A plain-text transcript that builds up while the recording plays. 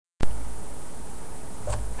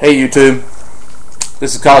Hey YouTube,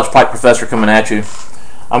 this is College Pipe Professor coming at you.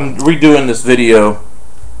 I'm redoing this video.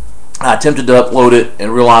 I attempted to upload it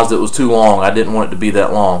and realized it was too long. I didn't want it to be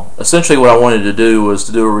that long. Essentially what I wanted to do was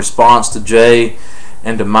to do a response to Jay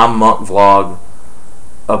and to MyMonkVlog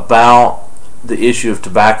about the issue of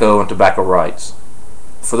tobacco and tobacco rights.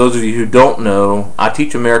 For those of you who don't know, I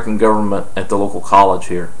teach American government at the local college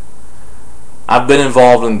here. I've been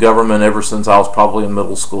involved in government ever since I was probably in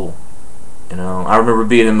middle school. I remember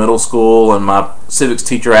being in middle school and my civics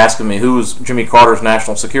teacher asking me who was Jimmy Carter's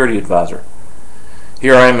national security advisor.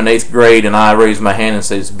 Here I am in 8th grade and I raise my hand and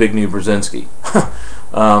say it's Zbigniew Brzezinski.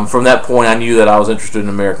 From that point I knew that I was interested in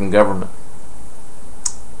American government.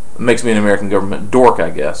 It makes me an American government dork, I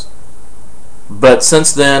guess. But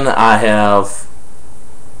since then I have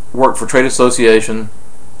worked for trade association,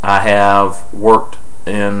 I have worked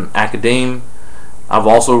in academia, I've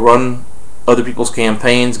also run other people's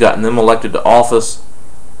campaigns, gotten them elected to office,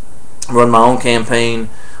 run my own campaign,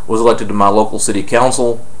 was elected to my local city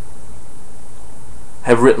council,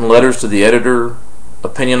 have written letters to the editor,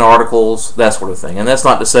 opinion articles, that sort of thing. And that's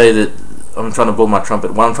not to say that I'm trying to blow my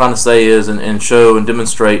trumpet. What I'm trying to say is and show and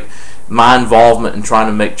demonstrate my involvement in trying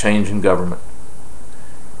to make change in government.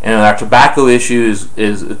 And our tobacco issue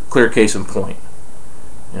is a clear case in point.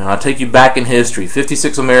 I take you back in history.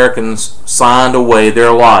 56 Americans signed away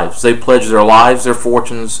their lives. They pledged their lives, their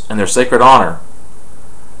fortunes, and their sacred honor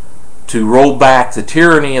to roll back the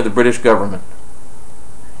tyranny of the British government.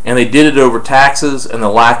 And they did it over taxes and the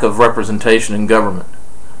lack of representation in government.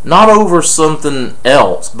 Not over something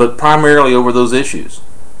else, but primarily over those issues.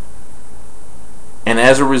 And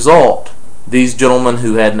as a result, these gentlemen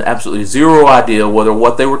who had absolutely zero idea whether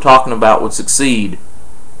what they were talking about would succeeded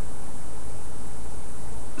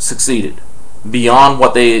beyond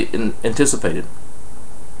what they anticipated.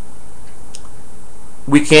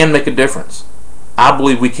 We can make a difference. I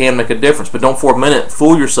believe we can make a difference, but don't for a minute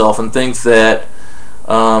fool yourself and think that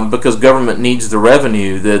because government needs the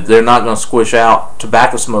revenue that they're not going to squish out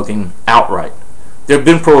tobacco smoking outright. There have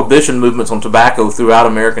been prohibition movements on tobacco throughout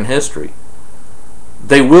American history.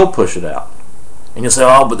 They will push it out. And you'll say,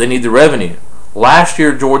 oh, but they need the revenue. Last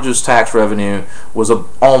year, Georgia's tax revenue was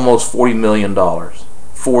almost $40 million.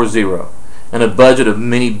 40, and a budget of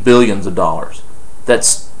many billions of dollars.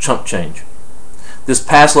 That's chump change. This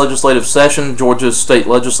past legislative session, Georgia's state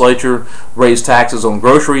legislature raised taxes on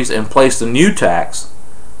groceries and placed a new tax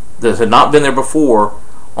that had not been there before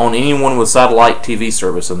on anyone with satellite TV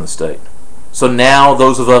service in the state. So now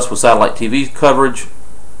those of us with satellite TV coverage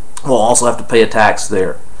will also have to pay a tax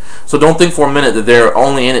there. So don't think for a minute that they're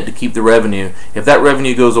only in it to keep the revenue. If that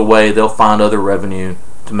revenue goes away, they'll find other revenue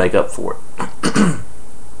to make up for it.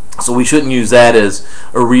 So we shouldn't use that as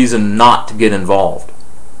a reason not to get involved.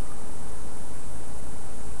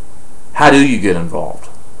 How do you get involved?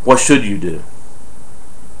 What should you do?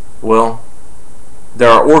 Well, there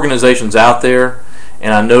are organizations out there,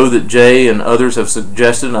 and I know that Jay and others have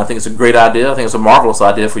suggested, and I think it's a great idea, I think it's a marvelous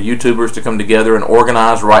idea for YouTubers to come together and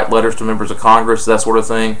organize, write letters to members of Congress, that sort of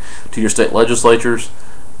thing, to your state legislatures.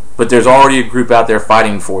 But there's already a group out there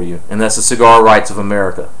fighting for you, and that's the Cigar Rights of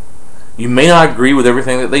America. You may not agree with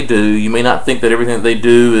everything that they do. You may not think that everything that they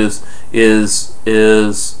do is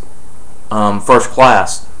first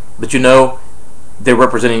class, but they're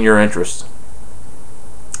representing your interests.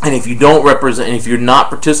 And if you don't represent, and if you're not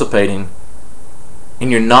participating,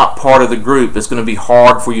 and you're not part of the group, it's going to be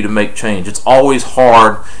hard for you to make change. It's always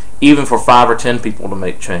hard, even for 5 or 10 people, to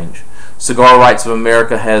make change. Cigar Rights of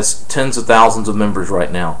America has tens of thousands of members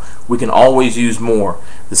right now. We can always use more.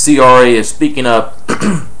 The CRA is speaking up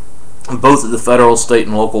both at the federal, state,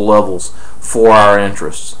 and local levels for our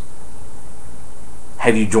interests.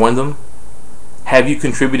 Have you joined them? Have you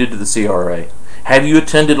contributed to the CRA? Have you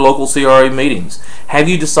attended local CRA meetings? Have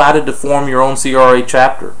you decided to form your own CRA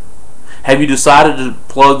chapter? Have you decided to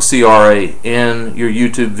plug CRA in your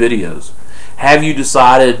YouTube videos? Have you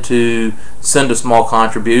decided to send a small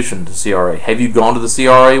contribution to CRA? Have you gone to the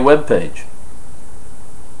CRA webpage?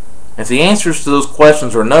 If the answers to those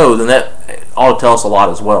questions are no, then that ought to tell us a lot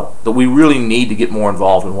as well, that we really need to get more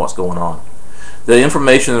involved in what's going on. The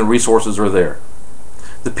information and resources are there.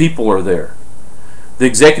 The people are there. The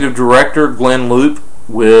executive director, Glenn Loop,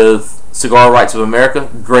 with Cigar Rights of America,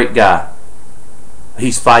 great guy.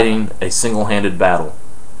 He's fighting a single-handed battle.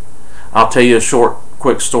 I'll tell you a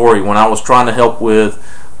quick story. When I was trying to help with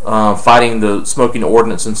fighting the smoking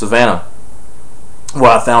ordinance in Savannah,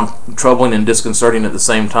 what I found troubling and disconcerting at the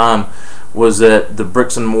same time was that the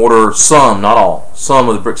bricks and mortar, some, not all, some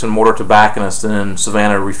of the bricks and mortar tobacconists in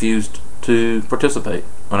Savannah refused to participate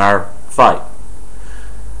in our fight.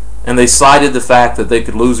 And they cited the fact that they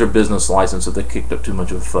could lose their business license if they kicked up too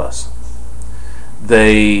much of a fuss.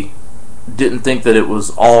 They didn't think that it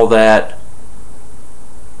was all that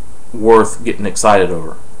worth getting excited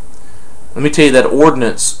over. Let me tell you, that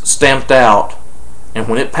ordinance stamped out, and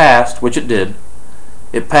when it passed, which it did,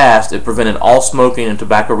 it prevented all smoking in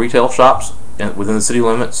tobacco retail shops within the city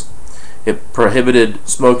limits. It prohibited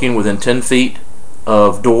smoking within 10 feet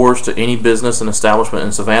of doors to any business and establishment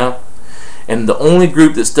in Savannah. And the only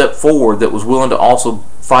group that stepped forward that was willing to also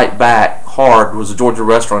fight back hard was the Georgia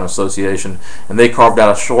Restaurant Association, and they carved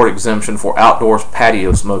out a short exemption for outdoors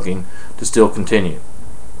patio smoking to still continue.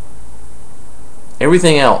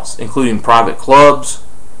 Everything else, including private clubs,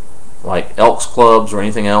 like Elks Clubs or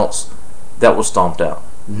anything else, that was stomped out.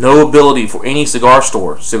 No ability for any cigar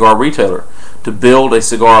store, cigar retailer, to build a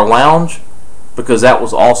cigar lounge, because that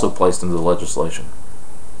was also placed into the legislation.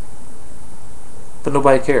 But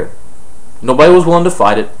nobody cared. Nobody was willing to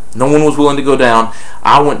fight it. No one was willing to go down.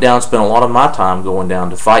 I went down, spent a lot of my time going down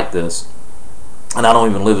to fight this, and I don't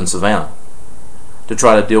even live in Savannah, to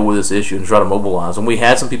try to deal with this issue and try to mobilize. And we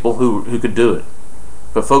had some people who could do it.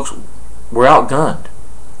 But folks, we're outgunned.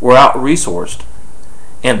 We're out-resourced.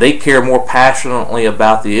 And they care more passionately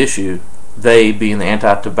about the issue, they being the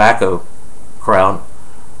anti-tobacco crowd,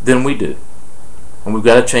 than we do. And we've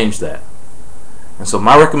got to change that. And so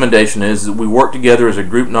my recommendation is that we work together as a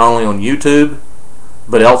group, not only on YouTube,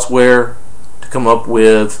 but elsewhere, to come up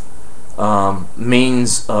with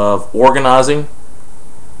means of organizing,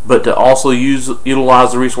 but to also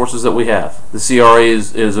utilize the resources that we have. The CRA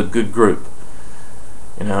is a good group.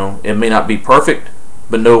 You know, it may not be perfect,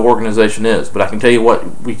 but no organization is. But I can tell you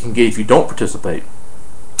what we can get if you don't participate.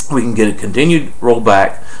 We can get a continued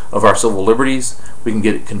rollback of our civil liberties. We can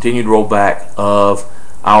get a continued rollback of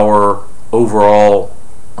our overall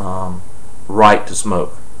right to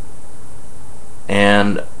smoke.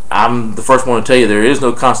 And I'm the first one to tell you there is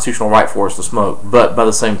no constitutional right for us to smoke. But by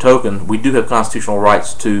the same token, we do have constitutional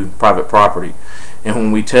rights to private property. And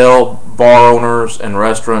when we tell bar owners and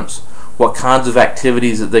restaurants what kinds of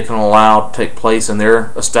activities that they can allow to take place in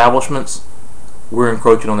their establishments, we're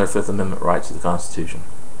encroaching on their Fifth Amendment rights to the Constitution.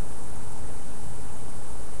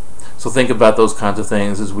 So think about those kinds of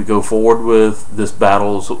things as we go forward with this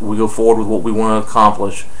battle, as we go forward with what we want to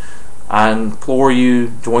accomplish. I implore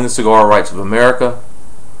you, join the Cigar Rights of America.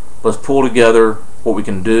 Let's pull together what we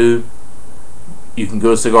can do. You can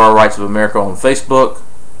go to Cigar Rights of America on Facebook.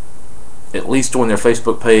 At least join their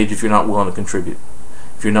Facebook page if you're not willing to contribute,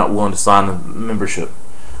 if you're not willing to sign the membership.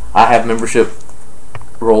 I have membership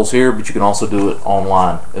roles here, but you can also do it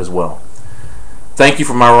online as well. Thank you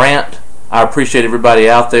for my rant. I appreciate everybody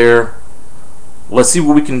out there. Let's see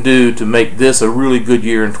what we can do to make this a really good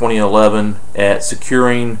year in 2011 at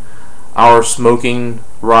securing our smoking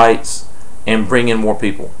rights and bring in more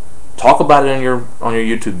people. Talk about it on your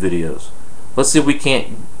YouTube videos. Let's see if we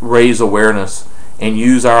can't raise awareness and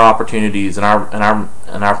use our opportunities and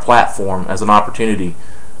our platform as an opportunity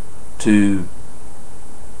to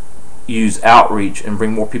use outreach and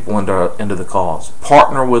bring more people into the cause.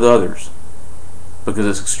 Partner with others, because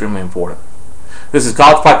it's extremely important. This is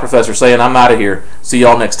College Pipe Professor saying I'm out of here. See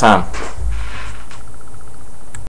y'all next time.